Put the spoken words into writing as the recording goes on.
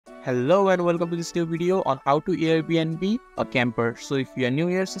Hello and welcome to this new video on how to Airbnb a camper. So if you are new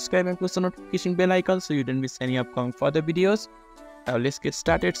here, subscribe and press the notification bell icon so you don't miss any upcoming further videos. Now let's get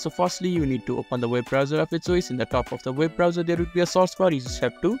started. So firstly, you need to open the web browser of your choice. In the top of the web browser, there will be a search bar. You just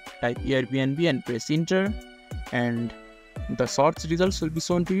have to type Airbnb and press enter, and the search results will be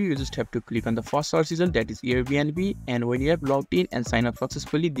shown to you. You just have to click on the first search result, that is Airbnb, and when you have logged in and signed up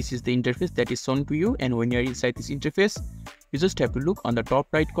successfully, this is the interface that is shown to you. And when you are inside this interface, you just have to look on the top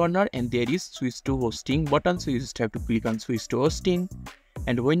right corner and there is switch to hosting button. So you just have to click on switch to hosting,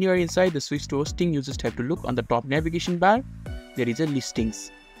 and when you are inside the switch to hosting, you just have to look on the top navigation bar. There is a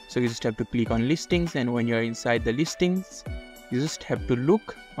listings, so you just have to click on listings, and when you are inside the listings, you just have to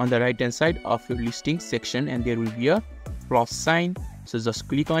look on the right hand side of your listings section and there will be a plus sign. So just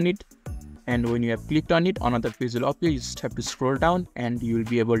click on it, and when you have clicked on it, another page will appear. You just have to scroll down and you will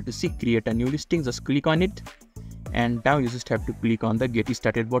be able to see create a new listing. Just click on it, and now you just have to click on the get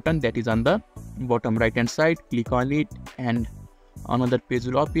started button that is on the bottom right hand side. Click on it and another page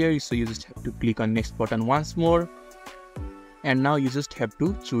will appear. So you just have to click on next button once more, and now you just have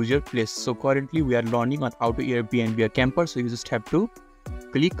to choose your place. So currently we are learning on how to Airbnb a camper, so you just have to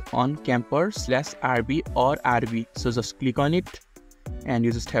click on camper/RB or RV. So just click on it, and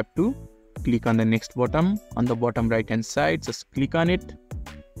you just have to click on the next button on the bottom right hand side. Just click on it,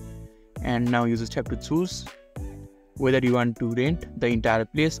 and now you just have to choose whether you want to rent the entire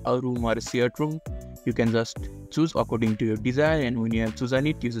place, a room or a shared room. You can just choose according to your desire, and when you have chosen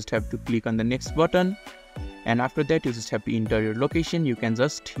it, you just have to click on the next button, and after that you just have to enter your location. You can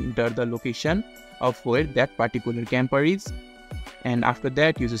just enter the location of where that particular camper is, and after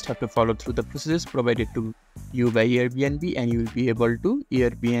that you just have to follow through the process provided to you by Airbnb, and you will be able to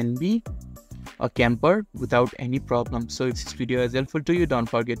Airbnb a camper without any problem. So if this video is helpful to you, don't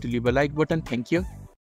forget to leave a like button. Thank you.